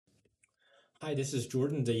Hi, this is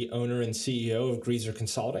Jordan, the owner and CEO of Greaser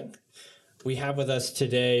Consulting. We have with us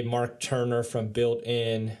today Mark Turner from Built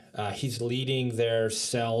In. He's leading their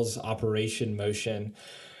sales operation motion.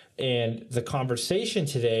 And the conversation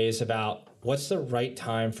today is about what's the right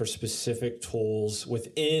time for specific tools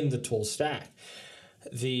within the tool stack.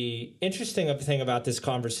 The interesting thing about this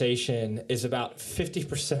conversation is about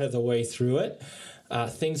 50% of the way through it,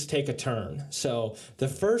 things take a turn. So the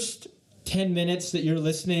first 10 minutes that you're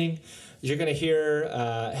listening, you're going to hear,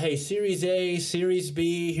 hey, Series A, Series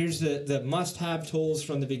B, here's the must-have tools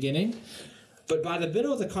from the beginning. But by the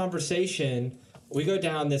middle of the conversation, we go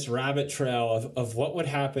down this rabbit trail of what would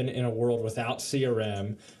happen in a world without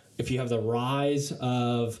CRM if you have the rise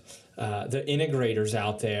of the integrators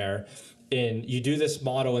out there. And you do this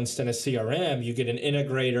model instead of CRM, you get an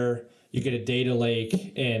integrator, you get a data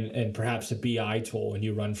lake, and perhaps a BI tool, and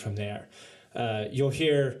you run from there. You'll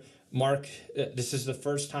hear Mark, this is the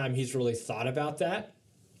first time he's really thought about that.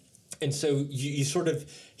 And so you sort of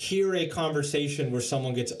hear a conversation where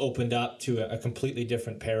someone gets opened up to a completely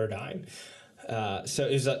different paradigm. So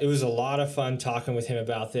it was a lot of fun talking with him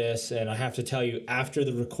about this. And I have to tell you, after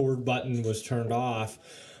the record button was turned off,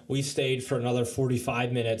 we stayed for another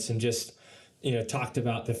 45 minutes and just talked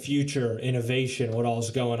about the future, innovation, what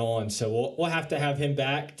all's going on. So we'll have to have him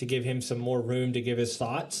back to give him some more room to give his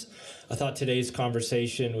thoughts. I thought today's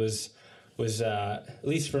conversation was at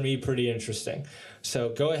least for me, pretty interesting. So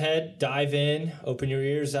go ahead, dive in, open your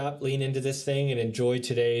ears up, lean into this thing, and enjoy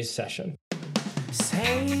today's session.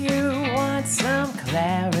 Say you want some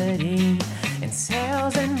clarity in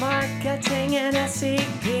sales and marketing and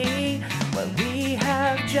SEP. Well, we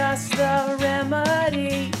have just the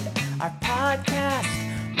remedy. Our podcast,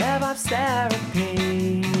 RevOps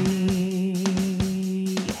Therapy.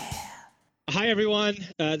 Hi, everyone.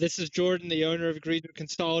 This is Jordan, the owner of Greaser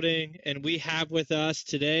Consulting, and we have with us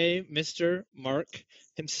today Mr. Mark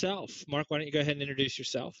himself. Mark, why don't you go ahead and introduce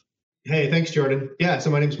yourself? Hey, thanks, Jordan. Yeah, so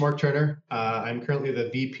my name is Mark Turner. I'm currently the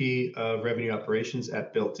VP of Revenue Operations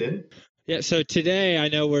at Built In. Yeah, so today I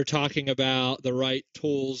know we're talking about the right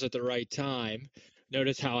tools at the right time.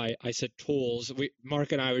 Notice how I said tools.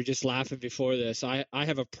 Mark and I were just laughing before this. I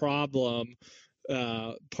have a problem,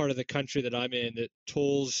 part of the country that I'm in, that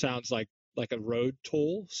tools sounds like a road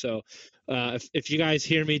tool. So if you guys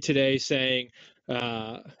hear me today saying,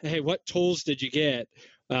 hey, what tools did you get?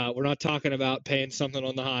 We're not talking about paying something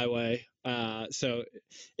on the highway. So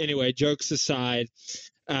anyway, jokes aside,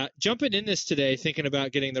 jumping in this today, thinking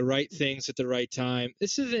about getting the right things at the right time.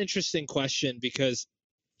 This is an interesting question because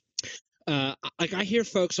like I hear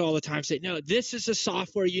folks all the time say, no, this is the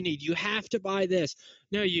software you need. You have to buy this.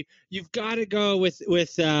 No, you've got to go with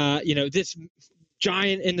this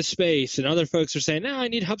giant in the space. And other folks are saying, no, I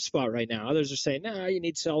need HubSpot right now. Others are saying, no, you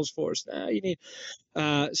need Salesforce. No, you need.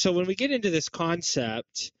 So when we get into this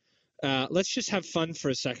concept, let's just have fun for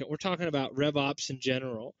a second. We're talking about RevOps in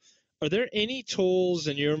general. Are there any tools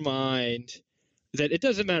in your mind that it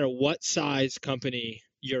doesn't matter what size company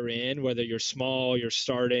you're in, whether you're small, you're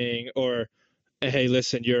starting, or hey,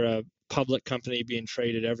 listen, you're a public company being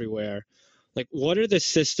traded everywhere. Like, what are the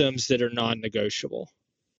systems that are non-negotiable?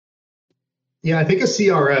 Yeah, I think a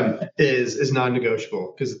CRM is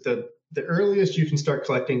non-negotiable because the earliest you can start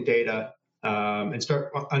collecting data and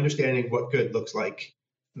start understanding what good looks like,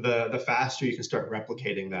 the faster you can start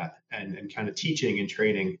replicating that and kind of teaching and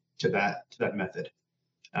training to that method.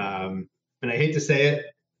 And I hate to say it,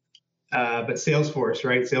 but Salesforce,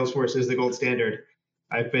 right? Salesforce is the gold standard.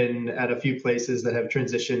 I've been at a few places that have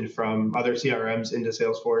transitioned from other CRMs into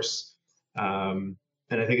Salesforce.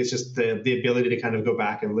 And I think it's just the ability to kind of go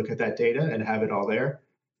back and look at that data and have it all there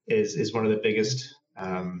is one of the biggest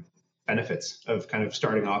benefits of kind of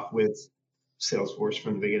starting off with Salesforce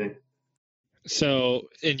from the beginning. So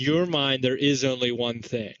in your mind, there is only one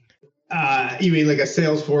thing. You mean like a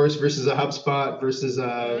Salesforce versus a HubSpot versus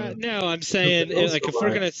no, I'm saying like if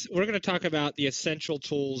we're gonna talk about the essential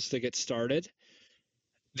tools to get started,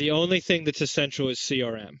 the only thing that's essential is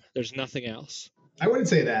CRM. There's nothing else. I wouldn't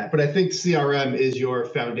say that, but I think CRM is your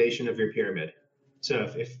foundation of your pyramid.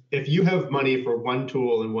 So if you have money for one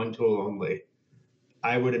tool and one tool only,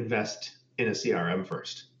 I would invest in a CRM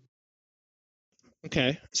first.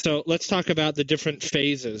 Okay, so let's talk about the different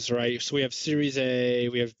phases, right? So we have Series A,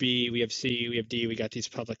 we have B, we have C, we have D, we got these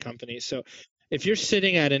public companies. So if you're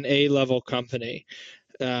sitting at an A-level company,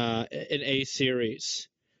 an A series,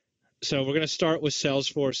 so we're going to start with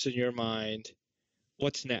Salesforce in your mind.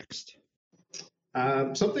 What's next?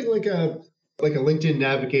 Something like a LinkedIn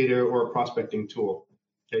Navigator or a prospecting tool.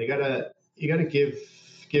 You gotta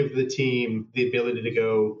give the team the ability to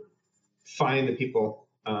go find the people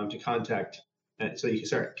to contact So you can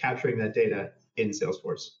start capturing that data in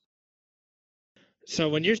Salesforce. So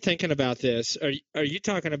when you're thinking about this, are you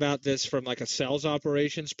talking about this from like a sales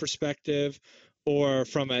operations perspective, or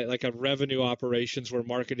from a revenue operations where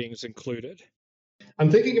marketing is included?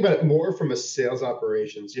 I'm thinking about it more from a sales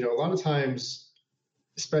operations. A lot of times,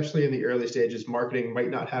 especially in the early stages, marketing might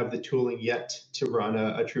not have the tooling yet to run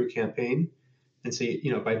a true campaign. And so,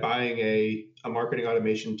 by buying a marketing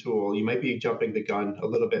automation tool, you might be jumping the gun a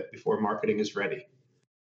little bit before marketing is ready.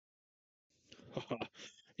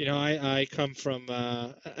 I come from,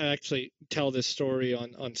 I actually tell this story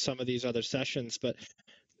on some of these other sessions, but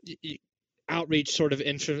Outreach sort of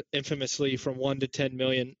infamously from 1 to 10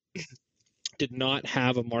 million did not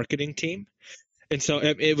have a marketing team. And so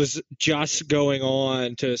it was just going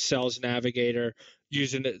on to Sales Navigator,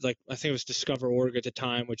 using it, like I think it was Discover.org at the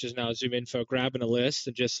time, which is now ZoomInfo, grabbing a list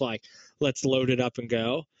and just like, let's load it up and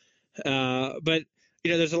go. But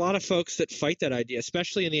there's a lot of folks that fight that idea,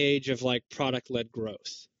 especially in the age of like product-led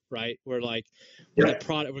growth, right? We're like, we're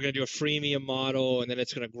going to do a freemium model and then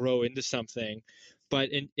it's going to grow into something. But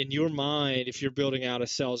in your mind, if you're building out a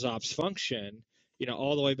sales ops function,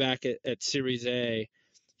 all the way back at Series A,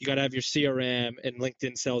 you got to have your CRM, and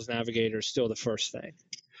LinkedIn Sales Navigator is still the first thing.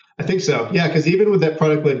 I think so. Yeah, because even with that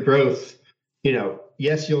product-led growth,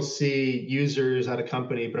 yes, you'll see users at a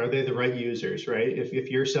company, but are they the right users, right? If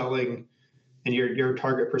you're selling and your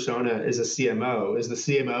target persona is a CMO, is the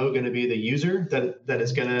CMO going to be the user that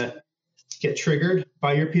is going to get triggered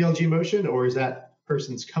by your PLG motion, or is that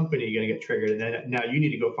person's company going to get triggered? And then now you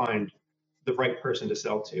need to go find the right person to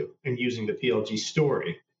sell to, and using the PLG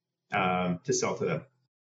story to sell to them.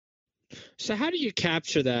 So how do you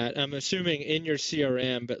capture that? I'm assuming in your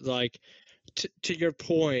CRM, but like to your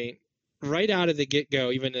point, right out of the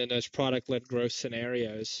get-go, even in those product-led growth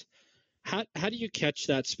scenarios, how do you catch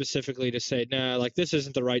that specifically to say, no, like this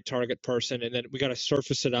isn't the right target person, and then we got to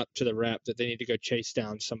surface it up to the rep that they need to go chase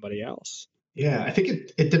down somebody else? Yeah, I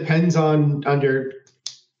think it depends on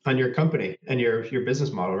your company and your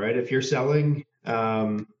business model, right? If you're selling,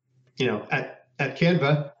 at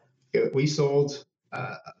Canva, we sold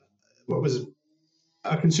what was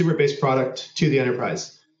a consumer-based product to the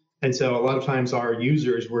enterprise. And so a lot of times our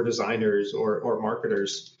users were designers or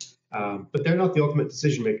marketers, but they're not the ultimate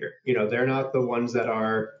decision maker. They're not the ones that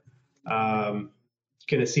are going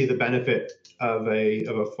to see the benefit of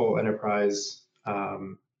a full enterprise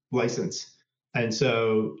license. And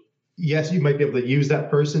so, yes, you might be able to use that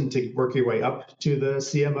person to work your way up to the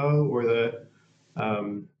CMO or the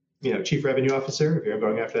chief revenue officer if you're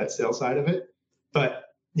going after that sales side of it. But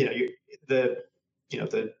the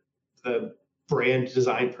brand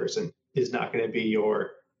design person is not going to be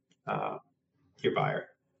your buyer.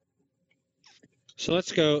 So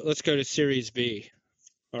let's go to Series B.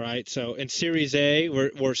 All right. So in Series A,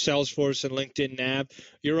 we're Salesforce and LinkedIn Nav.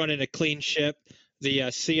 You're running a clean ship. The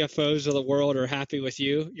CFOs of the world are happy with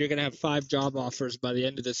you. You're going to have 5 job offers by the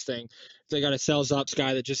end of this thing. They got a sales ops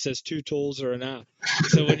guy that just says 2 tools are enough.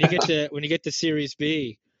 So when you get to Series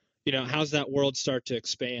B, how's that world start to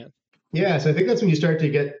expand? Yeah, so I think that's when you start to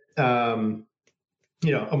get a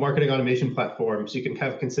marketing automation platform, so you can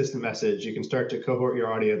have a consistent message. You can start to cohort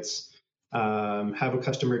your audience, have a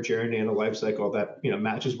customer journey and a life cycle that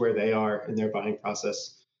matches where they are in their buying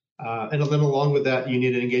process. And then along with that, you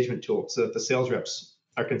need an engagement tool so that the sales reps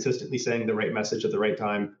are consistently saying the right message at the right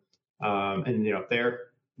time, and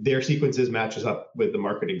their sequences matches up with the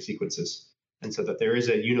marketing sequences, and so that there is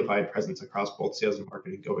a unified presence across both sales and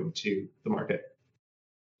marketing going to the market.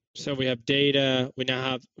 So we have data. We now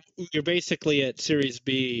have. You're basically at Series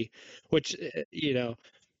B, which the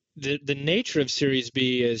nature of Series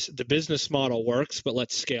B is the business model works, but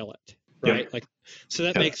let's scale it. Right. Yeah. So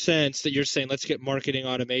that makes sense that you're saying, let's get marketing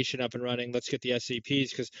automation up and running. Let's get the SCPs,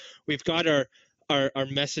 because we've got our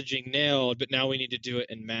messaging nailed, but now we need to do it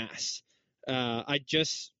in mass. I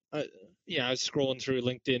was scrolling through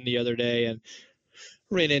LinkedIn the other day and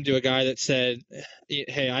ran into a guy that said,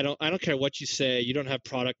 hey, I don't care what you say. You don't have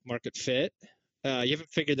product market fit. You haven't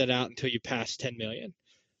figured that out until you pass 10 million.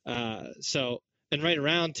 And right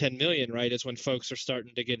around 10 million, right, is when folks are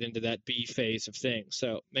starting to get into that B phase of things.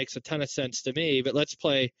 So it makes a ton of sense to me. But let's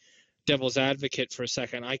play devil's advocate for a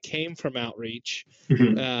second. I came from Outreach.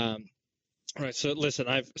 Mm-hmm. All right. So listen,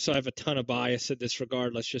 I have a ton of bias in this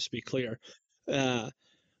regard. Let's just be clear.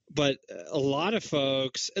 But a lot of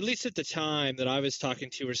folks, at least at the time that I was talking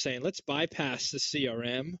to, were saying, let's bypass the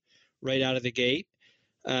CRM right out of the gate.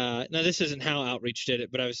 Now, this isn't how Outreach did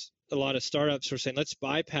it, but a lot of startups were saying, let's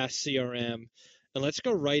bypass CRM and let's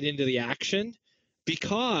go right into the action,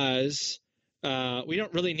 because we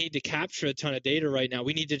don't really need to capture a ton of data right now.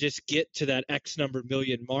 We need to just get to that X number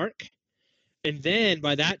million mark. and then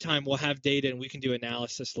by that time we'll have data and we can do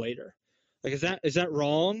analysis later. Like, is that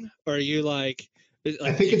wrong, or are you like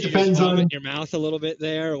I think did it you just depends vomit in on your mouth a little bit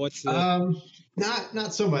there, or what's the?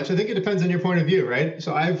 not so much. I think it depends on your point of view, right?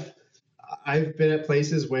 So I've been at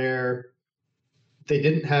places where they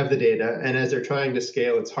didn't have the data, and as they're trying to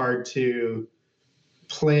scale, it's hard to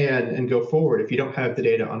plan and go forward if you don't have the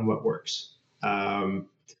data on what works. And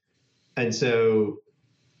so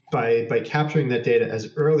by capturing that data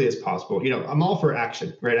as early as possible, I'm all for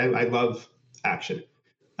action, right? I love action.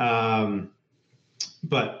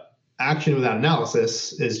 But action without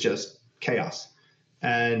analysis is just chaos.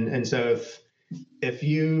 And so if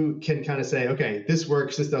you can kind of say, okay, this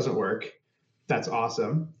works, this doesn't work, that's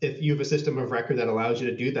awesome. If you have a system of record that allows you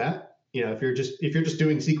to do that, if you're just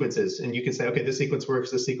doing sequences and you can say, okay, this sequence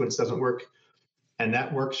works, this sequence doesn't work, and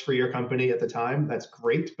that works for your company at the time, that's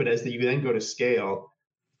great. But as you then go to scale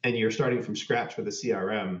and you're starting from scratch with a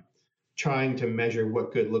CRM, trying to measure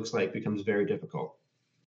what good looks like becomes very difficult.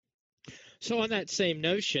 So on that same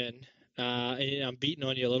notion, and I'm beating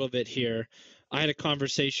on you a little bit here. I had a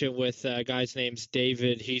conversation with a guy's name's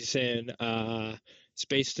David. He's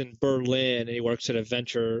based in Berlin, and he works at a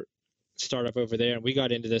venture startup over there. And we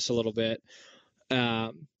got into this a little bit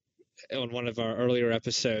on one of our earlier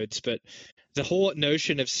episodes. But the whole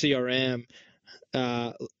notion of CRM,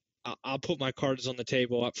 I'll put my cards on the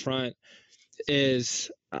table up front, is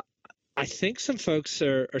I think some folks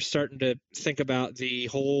are starting to think about the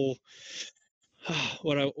whole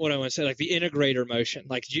what I want to say, like the integrator motion.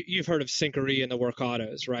 Like you've heard of Syncery and the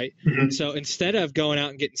Workatos, right? Mm-hmm. So instead of going out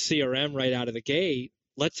and getting CRM right out of the gate,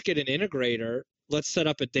 let's get an integrator, let's set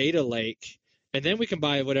up a data lake, and then we can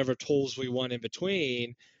buy whatever tools we want in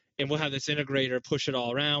between, and we'll have this integrator push it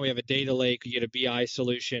all around. We have a data lake, we get a BI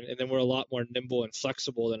solution, and then we're a lot more nimble and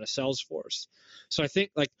flexible than a Salesforce. So I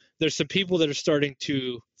think like there's some people that are starting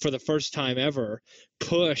to, for the first time ever,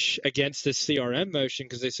 push against this CRM motion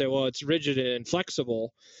because they say, well, it's rigid and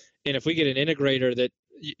inflexible. And if we get an integrator that,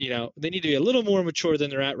 they need to be a little more mature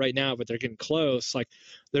than they're at right now, but they're getting close, like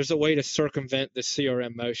there's a way to circumvent the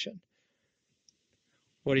CRM motion.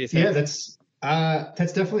 What do you think? Yeah, that's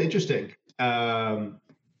definitely interesting.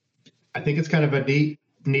 I think it's kind of a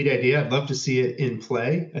neat idea. I'd love to see it in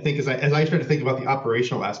play. I think as I start to think about the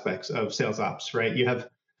operational aspects of sales ops, right? You have,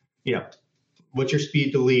 what's your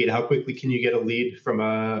speed to lead? How quickly can you get a lead from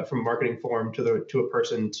a marketing form to a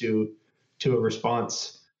person to a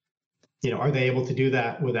response? Are they able to do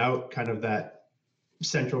that without kind of that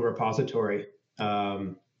central repository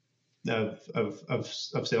of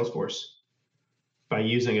Salesforce by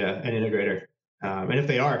using an integrator? And if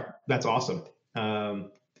they are, that's awesome.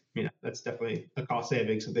 That's definitely a cost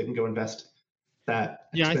savings if they can go invest that.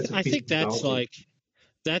 Yeah, I think that's I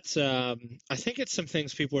think it's some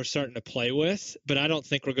things people are starting to play with, but I don't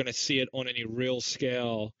think we're going to see it on any real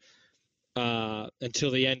scale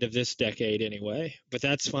until the end of this decade anyway. But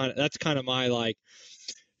that's fine. That's kind of my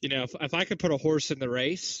if I could put a horse in the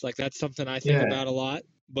race, like that's something I think about a lot.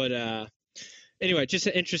 But anyway, just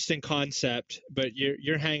an interesting concept. But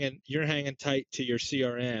you're hanging tight to your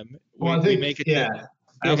CRM. Well, I think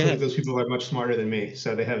I also think those people are much smarter than me,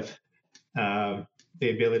 so they have the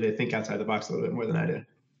ability to think outside the box a little bit more than I do.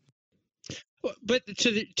 But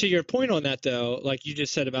to your point on that, though, like you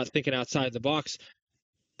just said about thinking outside the box,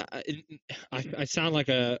 I sound like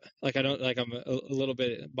I'm a little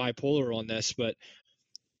bit bipolar on this, but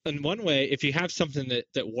in one way, if you have something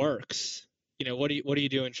that works, what are you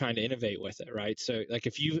doing trying to innovate with it, right? So like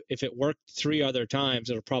if it worked 3 other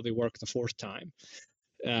times, it'll probably work the 4th time.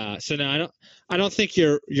 So no, I don't think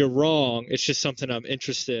you're wrong. It's just something I'm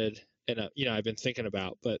interested in. I've been thinking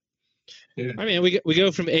about. But I mean, we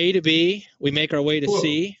go from A to B. We make our way to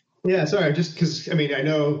C. Yeah, sorry, just because I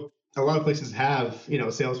know a lot of places have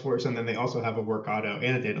Salesforce, and then they also have a Workato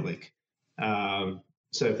and a data lake.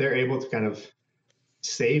 So if they're able to kind of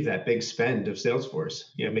save that big spend of Salesforce,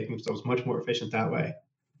 making themselves much more efficient that way,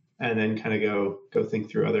 and then kind of go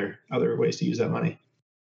think through other ways to use that money.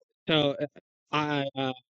 So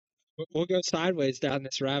we'll go sideways down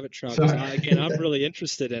this rabbit trail. Again, I'm really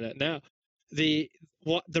interested in it. Now, the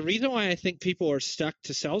reason why I think people are stuck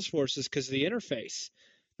to Salesforce is because of the interface.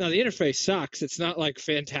 Now, the interface sucks. It's not like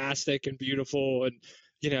fantastic and beautiful and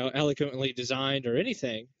eloquently designed or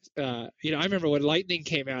anything. I remember when Lightning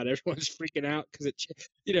came out, everyone was freaking out because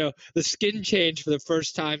the skin changed for the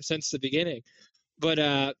first time since the beginning.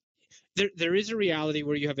 But there is a reality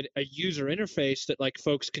where you have a user interface that like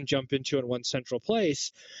folks can jump into in one central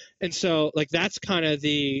place. And so like that's kind of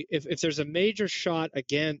if there's a major shot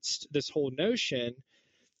against this whole notion,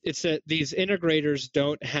 it's that these integrators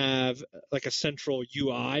don't have like a central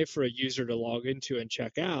UI for a user to log into and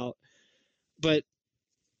check out. but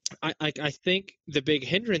I think the big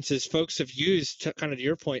hindrance is folks have used, kind of to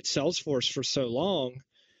your point, Salesforce for so long.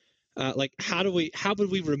 Like how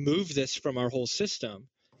would we remove this from our whole system?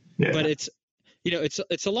 Yeah. But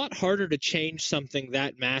it's a lot harder to change something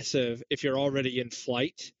that massive if you're already in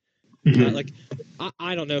flight. Mhm. Like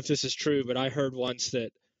I don't know if this is true, but I heard once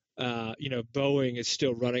that Boeing is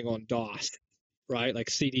still running on DOS, right? Like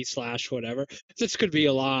CD/whatever. This could be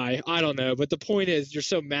a lie. I don't know. But the point is, you're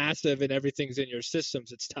so massive and everything's in your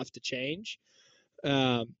systems, it's tough to change.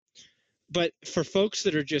 But for folks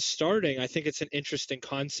that are just starting, I think it's an interesting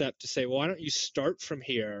concept to say, well, why don't you start from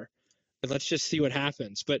here and let's just see what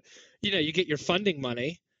happens. But you get your funding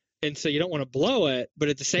money, and so you don't want to blow it. But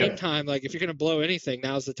at the same Yeah. time, like if you're going to blow anything,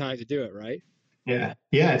 now's the time to do it, right? Yeah.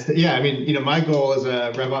 Yeah. I mean, my goal as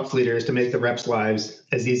a RevOps leader is to make the reps' lives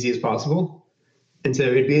as easy as possible. And so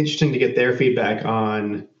it'd be interesting to get their feedback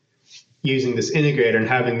on using this integrator and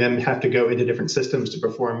having them have to go into different systems to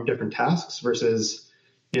perform different tasks versus,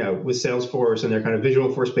 with Salesforce and their kind of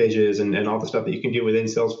visual force pages and all the stuff that you can do within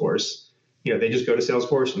Salesforce. They just go to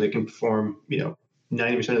Salesforce and they can perform,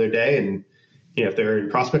 90% of their day. And, if they're in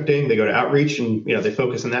prospecting, they go to outreach and, they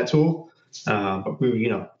focus on that tool.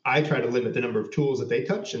 But I try to limit the number of tools that they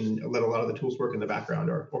touch and let a lot of the tools work in the background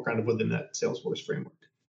or kind of within that Salesforce framework.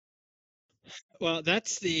 Well,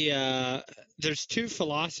 that's there's two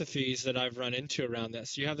philosophies that I've run into around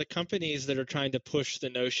this. You have the companies that are trying to push the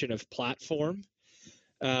notion of platform.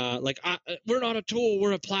 We're not a tool,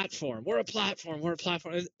 we're a platform. We're a platform.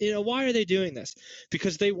 Why are they doing this?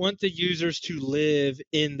 Because they want the users to live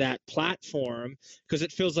in that platform because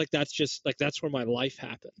it feels like that's where my life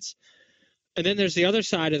happens. And then there's the other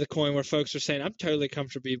side of the coin where folks are saying, I'm totally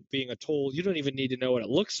comfortable being a tool. You don't even need to know what it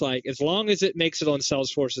looks like. As long as it makes it on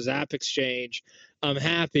Salesforce's App Exchange, I'm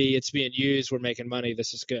happy. It's being used. We're making money.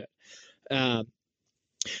 This is good. But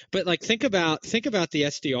think about the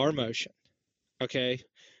SDR motion. Okay.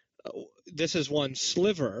 This is one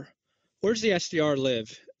sliver. Where's the SDR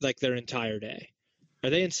live like their entire day? Are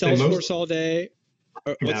they in Salesforce all day?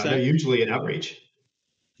 Or what's that? They're usually in outreach.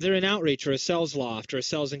 They're in outreach or a sales loft or a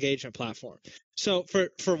sales engagement platform. So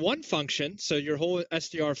for one function, so your whole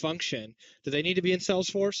SDR function, do they need to be in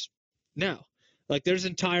Salesforce? No. Like there's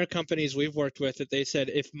entire companies we've worked with that they said,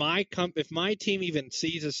 if my team even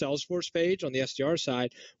sees a Salesforce page on the SDR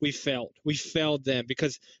side, we failed. We failed them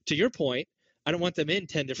because, to your point, I don't want them in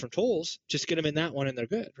 10 different tools. Just get them in that one and they're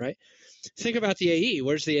good, right? Think about the AE.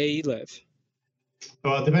 Where's the AE live?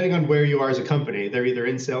 Well, depending on where you are as a company, they're either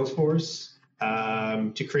in Salesforce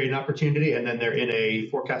to create an opportunity, and then they're in a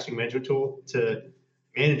forecasting management tool to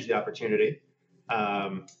manage the opportunity,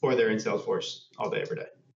 or they're in Salesforce all day, every day.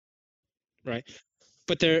 Right.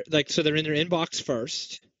 But they're they're in their inbox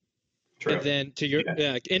first. True. And then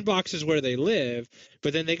inbox is where they live,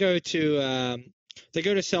 but then they go to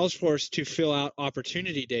Salesforce to fill out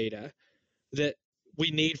opportunity data that we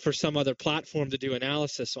need for some other platform to do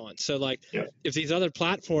analysis on. So if these other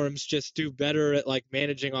platforms just do better at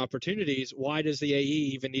managing opportunities, why does the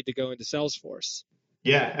AE even need to go into Salesforce?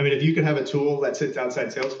 Yeah. I mean, if you could have a tool that sits outside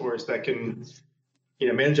Salesforce that can,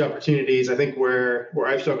 manage opportunities, I think where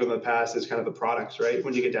I've struggled in the past is kind of the products, right?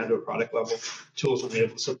 When you get down to a product level, tools will be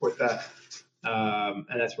able to support that.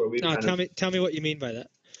 And that's where we've tell me what you mean by that.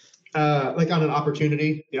 On an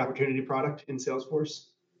opportunity, the opportunity product in Salesforce.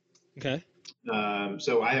 Okay.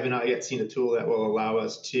 So I have not yet seen a tool that will allow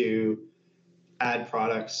us to add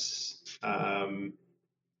products,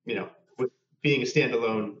 with being a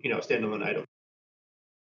standalone item.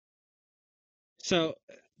 So,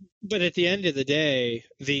 but at the end of the day,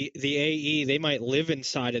 the AE, they might live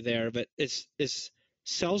inside of there, but is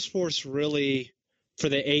Salesforce really for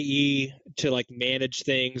the AE to manage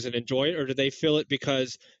things and enjoy it, or do they fill it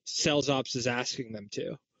because sales ops is asking them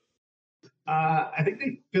to? I think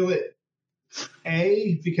they fill it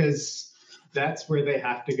because that's where they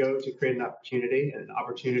have to go to create an opportunity, and an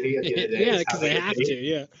opportunity at the end of the day. Yeah, because they have to.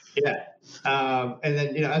 Yeah. Yeah. And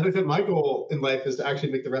then, as I said, my goal in life is to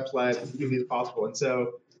actually make the reps' lives as easy as possible. And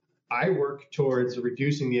so I work towards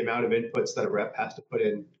reducing the amount of inputs that a rep has to put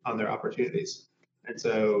in on their opportunities. And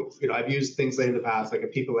so, I've used things in the past, like a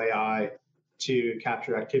People AI, to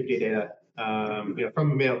capture activity data,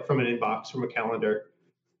 from a mail, from an inbox, from a calendar.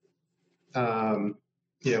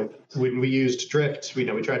 When we used Drift, we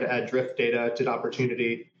tried to add Drift data to the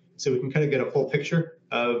opportunity so we can kind of get a full picture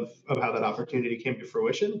of how that opportunity came to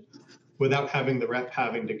fruition without having the rep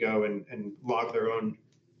having to go and log their own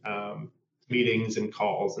meetings and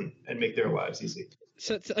calls and make their lives easy.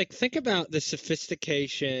 So think about the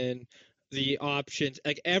sophistication, the options,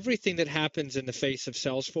 everything that happens in the face of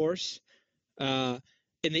Salesforce.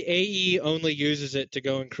 and the AE only uses it to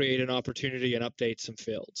go and create an opportunity and update some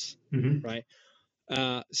fields, Mhm. right?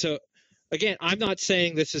 So again, I'm not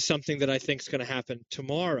saying this is something that I think is going to happen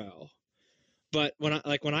tomorrow, but when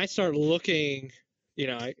I start looking,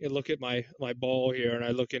 I look at my ball here and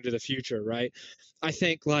I look into the future, right? I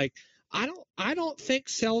think like I don't think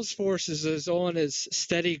Salesforce is as on as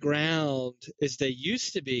steady ground as they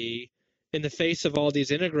used to be in the face of all these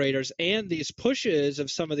integrators and these pushes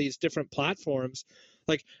of some of these different platforms.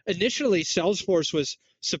 Like initially, Salesforce was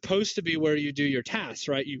supposed to be where you do your tasks,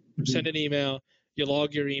 right? You send an email, you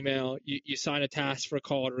log your email, you sign a task for a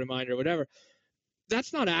call, a reminder, whatever.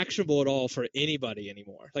 That's not actionable at all for anybody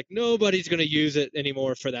anymore. Like nobody's going to use it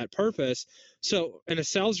anymore for that purpose. So in a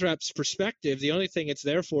sales rep's perspective, the only thing it's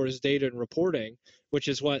there for is data and reporting, which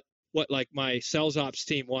is what like my sales ops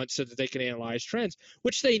team wants so that they can analyze trends,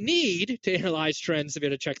 which they need to analyze trends to be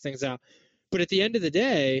able to check things out. But at the end of the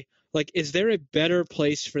day, like, is there a better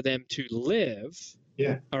place for them to live?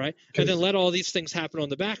 Yeah. All right. And then let all these things happen on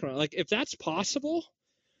the background. Like if that's possible,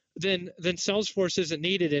 then Salesforce isn't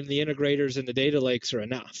needed and the integrators and the data lakes are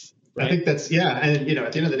enough. Right? I think that's, yeah. And,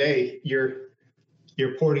 at the end of the day, you're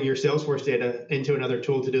porting your Salesforce data into another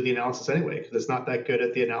tool to do the analysis anyway, because it's not that good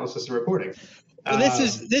at the analysis and reporting. Well,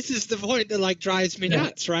 this is the point that like drives me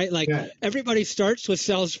nuts, right? Like everybody starts with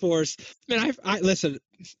Salesforce. Man, I listen.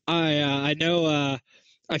 I know.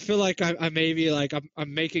 I feel like I maybe like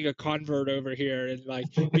I'm making a convert over here, and like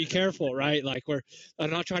be careful, right? Like I'm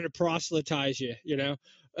not trying to proselytize you,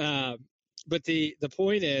 but the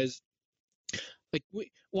point is, like,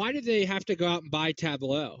 why did they have to go out and buy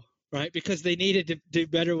Tableau, right? Because they needed to do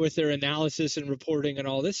better with their analysis and reporting and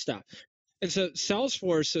all this stuff. And so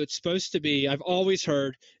Salesforce, so it's supposed to be, I've always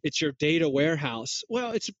heard it's your data warehouse.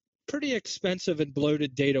 Well, it's a pretty expensive and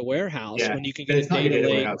bloated data warehouse when you can get a data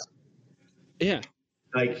lake. Warehouse. Yeah.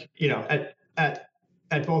 Like, at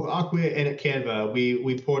both Acquia and at Canva,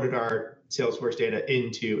 we ported our Salesforce data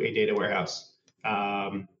into a data warehouse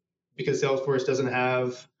because Salesforce doesn't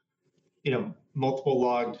have, multiple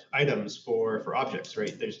logged items for objects,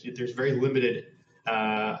 right? There's very limited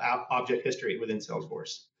object history within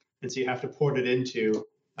Salesforce. And so you have to port it into,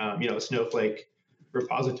 a Snowflake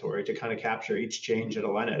repository to kind of capture each change at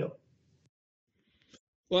a line item.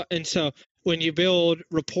 Well, and so when you build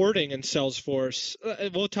reporting in Salesforce,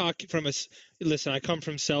 we'll talk listen, I come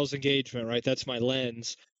from sales engagement, right? That's my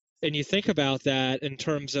lens. And you think about that in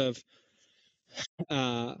terms of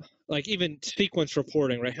like even sequence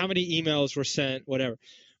reporting, right? How many emails were sent, whatever.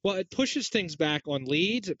 Well, it pushes things back on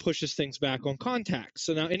leads. It pushes things back on contacts.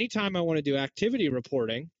 So now anytime I want to do activity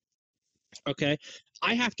reporting, okay,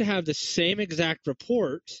 I have to have the same exact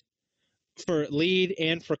report for lead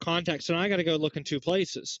and for contact. So now I got to go look in two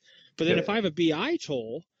places. But then if I have a BI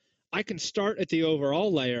tool, I can start at the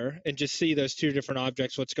overall layer and just see those two different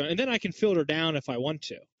objects, what's going on. And then I can filter down if I want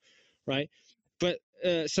to, right? But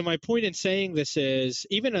so my point in saying this is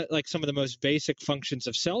even like some of the most basic functions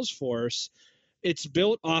of Salesforce, it's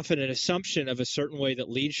built off an assumption of a certain way that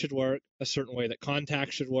lead should work, a certain way that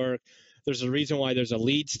contact should work. There's a reason why there's a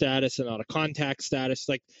lead status and not a contact status.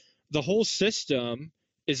 Like the whole system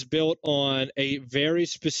is built on a very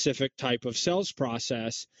specific type of sales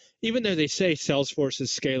process. Even though they say Salesforce is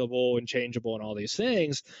scalable and changeable and all these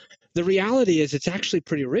things, the reality is it's actually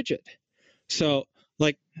pretty rigid. So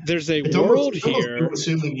like there's it's world here.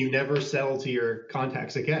 Assuming you never sell to your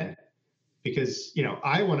contacts again. Because,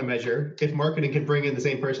 I want to measure if marketing can bring in the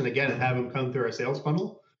same person again and have them come through our sales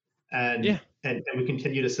funnel and we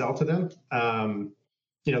continue to sell to them.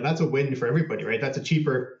 That's a win for everybody, right? That's a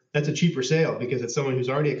cheaper sale because it's someone who's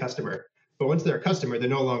already a customer. But once they're a customer, they're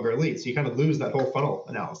no longer a lead. So you kind of lose that whole funnel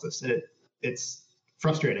analysis. And it's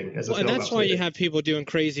frustrating as a sales and that's why you have people doing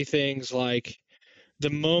crazy things like the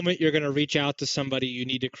moment you're going to reach out to somebody, you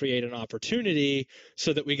need to create an opportunity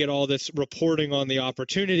so that we get all this reporting on the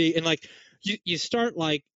opportunity. And like you start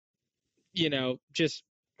like, just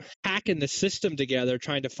hacking the system together,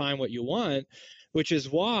 trying to find what you want, which is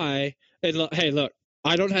why, hey, look,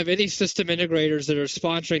 I don't have any system integrators that are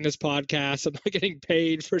sponsoring this podcast. I'm not getting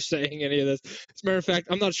paid for saying any of this. As a matter of fact,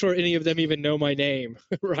 I'm not sure any of them even know my name,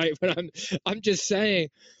 right? But I'm just saying,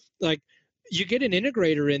 like, you get an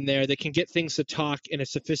integrator in there that can get things to talk in a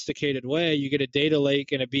sophisticated way. You get a data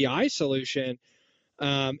lake and a BI solution,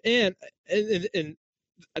 and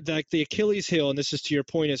like the Achilles heel, and this is to your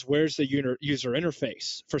point, is where's the user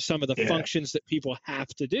interface for some of the functions that people have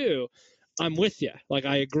to do. I'm with you. Like,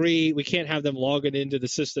 I agree. We can't have them logging into the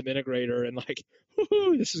system integrator and like,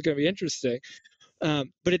 this is going to be interesting.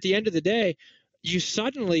 But at the end of the day, you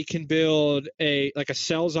suddenly can build a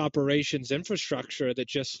sales operations infrastructure that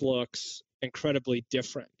just looks incredibly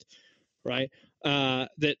different, right?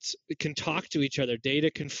 that can talk to each other. Data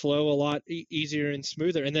can flow a lot easier and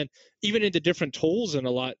smoother, and then even into different tools and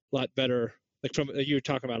a lot better. Like from you were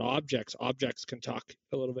talking about objects can talk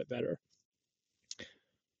a little bit better.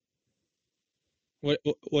 What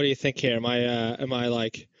do you think here? Am I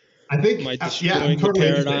like? I think Am I I'm destroying the totally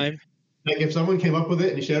interested. paradigm? Like if someone came up with it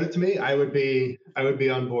and you showed it to me, I would be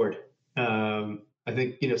on board. I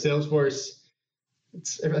think Salesforce.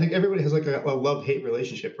 I think everybody has like a love-hate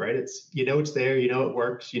relationship, right? It's it's there, it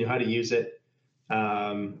works, you know how to use it.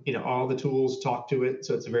 All the tools talk to it,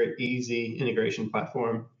 so it's a very easy integration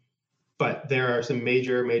platform. But there are some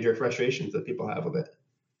major frustrations that people have with it.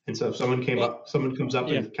 And so if someone comes up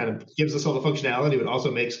and kind of gives us all the functionality, but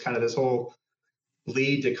also makes kind of this whole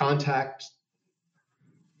lead to contact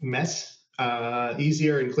mess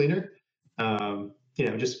easier and cleaner,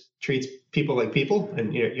 just treats people like people,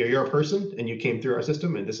 and you're a person and you came through our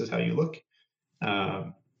system and this is how you look.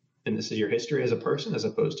 And this is your history as a person, as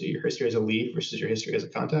opposed to your history as a lead versus your history as a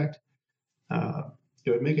contact.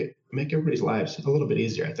 It would make everybody's lives a little bit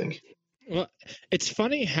easier, I think. Well, it's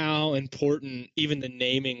funny how important even the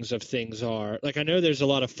namings of things are. Like, I know there's a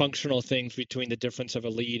lot of functional things between the difference of a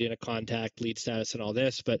lead and a contact, lead status, and all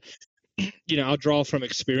this, but I'll draw from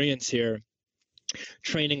experience here.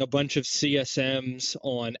 Training a bunch of CSMs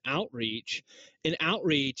on outreach. In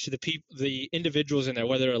outreach, the individuals in there,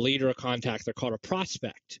 whether a lead or a contact, they're called a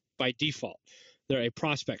prospect by default. They're a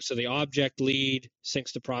prospect. So the object lead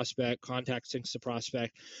syncs to prospect, contact syncs to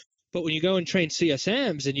prospect. But when you go and train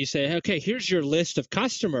CSMs and you say, okay, here's your list of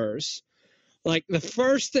customers, like the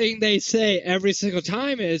first thing they say every single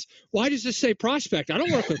time is, why does this say prospect? I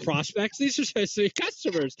don't work with prospects. These are supposed to be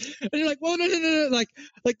customers. And you're like, well, no. Like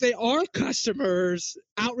they are customers.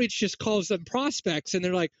 Outreach just calls them prospects. And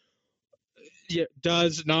they're like, yeah,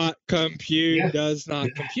 does not compute.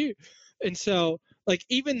 And so like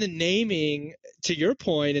even the naming, to your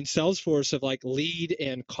point, in Salesforce of like lead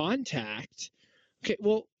and contact, okay,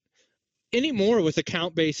 well, anymore with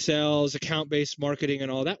account-based sales, account-based marketing and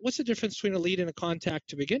all that, what's the difference between a lead and a contact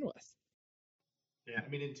to begin with? Yeah, I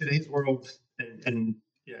mean, in today's world and in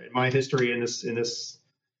my history in this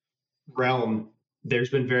realm, there's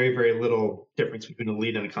been very little difference between a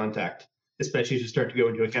lead and a contact, especially as you start to go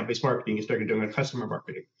into account-based marketing, you start doing customer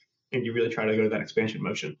marketing, and you really try to go to that expansion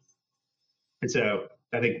motion. And so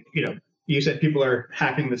I think, you said people are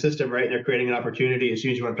hacking the system, right? And they're creating an opportunity as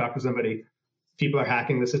soon as you want to talk to somebody. People are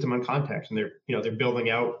hacking the system on contacts, and they're building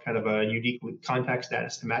out kind of a unique contact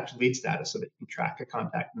status to match lead status so that you can track a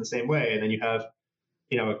contact in the same way. And then you have,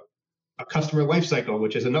 a customer lifecycle,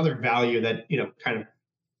 which is another value that, kind of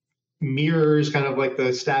mirrors kind of like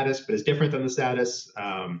the status, but is different than the status.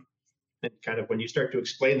 And kind of when you start to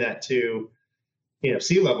explain that to,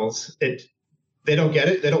 C-levels, they don't get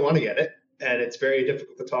it. They don't want to get it. And it's very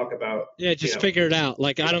difficult to talk about. Yeah, just figure it out.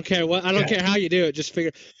 Like, I don't care care how you do it, just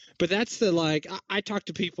figure. But that's the, like, I talk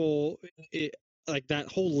to people like that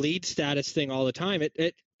whole lead status thing all the time.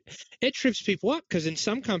 It trips people up because in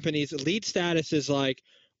some companies, lead status is like,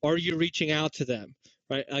 are you reaching out to them?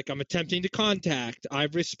 Right? Like, I'm attempting to contact,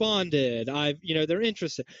 I've responded, they're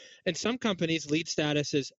interested. In some companies, lead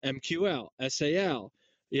status is MQL, SAL,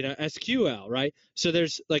 SQL, right? So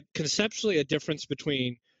there's like conceptually a difference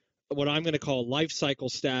between what I'm going to call life cycle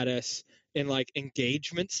status and like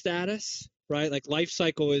engagement status, right? Like life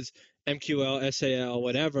cycle is MQL, SAL,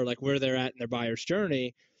 whatever, like where they're at in their buyer's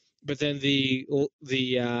journey. But then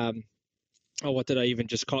what did I even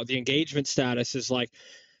just call it? The engagement status is like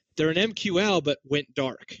they're an MQL but went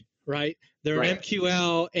dark, right? They're an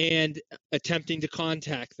MQL and attempting to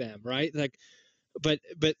contact them, right? Like, but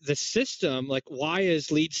the system, like, why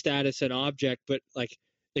is lead status an object? But like,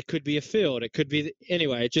 it could be a field. It could be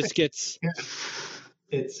anyway. It just gets. Yeah.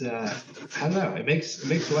 It's I don't know. It makes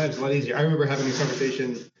lives a lot easier. I remember having a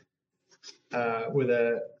conversation with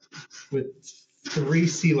 3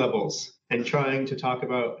 C-levels and trying to talk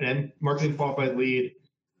about a marketing qualified lead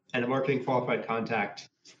and a marketing qualified contact,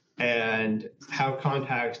 and how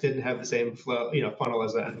contacts didn't have the same flow, funnel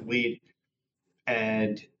as a lead,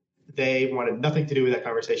 and they wanted nothing to do with that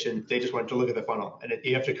conversation. They just wanted to look at the funnel, and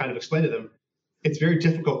you have to kind of explain to them. It's very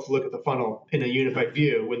difficult to look at the funnel in a unified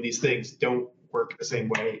view when these things don't work the same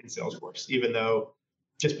way in Salesforce, even though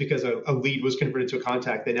just because a lead was converted to a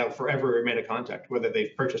contact, they now forever remain a contact, whether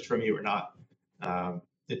they've purchased from you or not.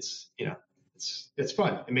 It's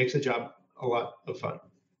fun. It makes the job a lot of fun.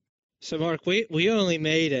 So Mark, we only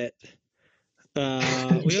made it.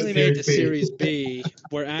 We only made the Series B.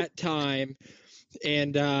 We're at time.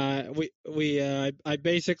 And I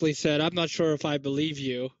basically said, I'm not sure if I believe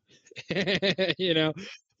you.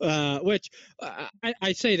 Which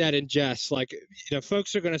I say that in jest. Like,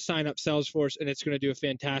 folks are going to sign up Salesforce and it's going to do a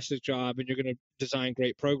fantastic job and you're going to design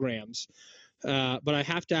great programs. But I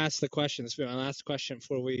have to ask the question. This will be my last question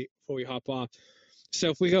before we hop off. So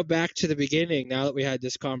if we go back to the beginning, now that we had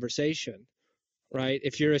this conversation, right?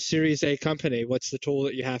 If you're a Series A company, what's the tool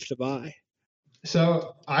that you have to buy?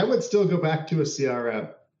 So I would still go back to a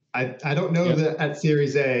CRM. I don't know that at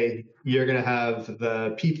Series A, you're going to have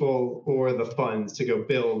the people or the funds to go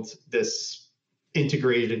build this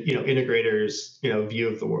integrated, integrators, view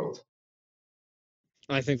of the world.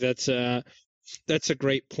 I think that's a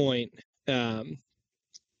great point. I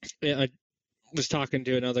was talking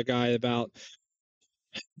to another guy about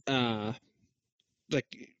like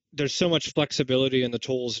there's so much flexibility in the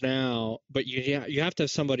tools now, but you have to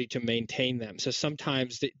have somebody to maintain them. So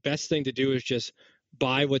sometimes the best thing to do is just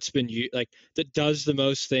buy what's been that does the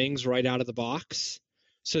most things right out of the box,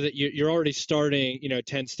 so that you're already starting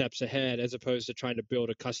 10 steps ahead, as opposed to trying to build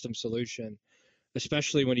a custom solution,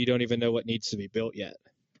 especially when you don't even know what needs to be built yet.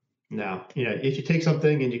 No, if you take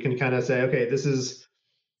something and you can kind of say, okay, this is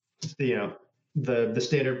the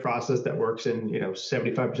standard process that works in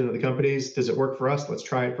 75% of the companies. Does it work for us? Let's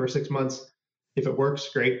try it for 6 months. If it works,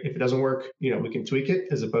 great. If it doesn't work, we can tweak it,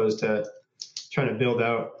 as opposed to trying to build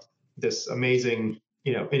out this amazing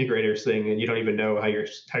integrators thing and you don't even know how you're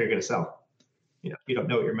going to sell. You don't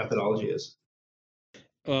know what your methodology is.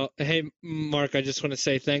 Well, hey Mark, I just want to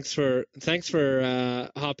say thanks for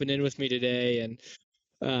hopping in with me today. And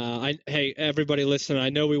hey everybody listening, I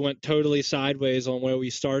know we went totally sideways on where we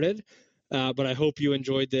started, but I hope you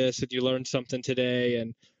enjoyed this and you learned something today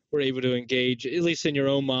and were able to engage, at least in your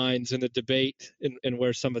own minds, in the debate and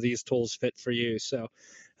where some of these tools fit for you. So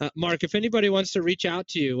Mark, if anybody wants to reach out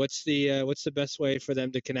to you, what's the best way for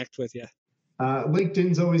them to connect with you?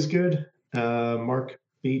 LinkedIn's always good. Mark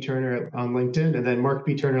B. Turner on LinkedIn, and then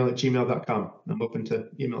markbturner@gmail.com. I'm open to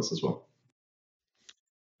emails as well.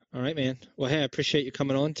 All right, man. Well, hey, I appreciate you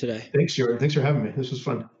coming on today. Thanks, Jordan. Thanks for having me. This was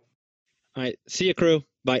fun. All right. See you, crew.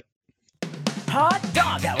 Bye. Hot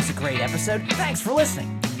dog, that was a great episode. Thanks for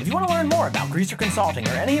listening. If you want to learn more about Greaser Consulting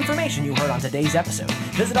or any information you heard on today's episode,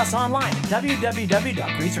 visit us online at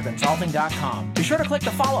www.greaserconsulting.com. Be sure to click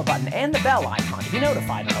the follow button and the bell icon to be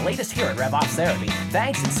notified on the latest here at RevOps Therapy.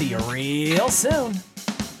 Thanks, and see you real soon.